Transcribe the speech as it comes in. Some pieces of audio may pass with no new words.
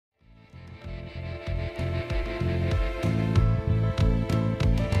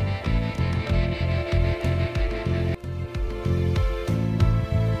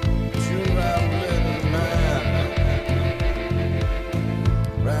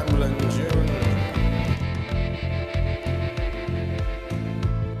Ramblin' June.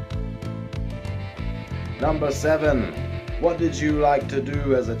 Number 7. What did you like to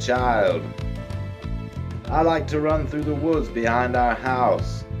do as a child? I liked to run through the woods behind our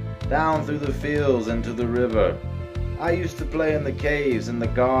house, down through the fields into the river. I used to play in the caves, in the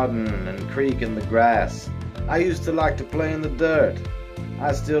garden, and creek in the grass. I used to like to play in the dirt.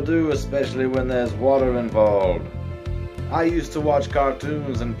 I still do, especially when there's water involved. I used to watch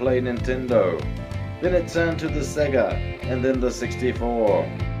cartoons and play Nintendo. Then it turned to the Sega, and then the 64.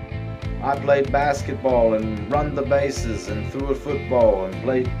 I played basketball and run the bases and threw a football and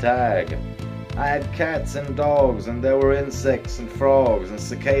played tag. I had cats and dogs, and there were insects and frogs and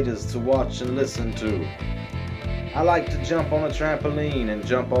cicadas to watch and listen to. I liked to jump on a trampoline and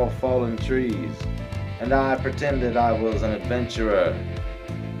jump off fallen trees, and I pretended I was an adventurer.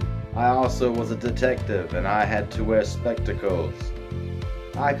 I also was a detective, and I had to wear spectacles.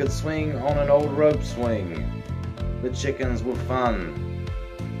 I could swing on an old rope swing. The chickens were fun,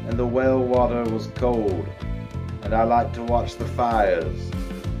 and the well water was cold, and I liked to watch the fires.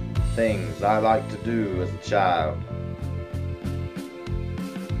 Things I liked to do as a child.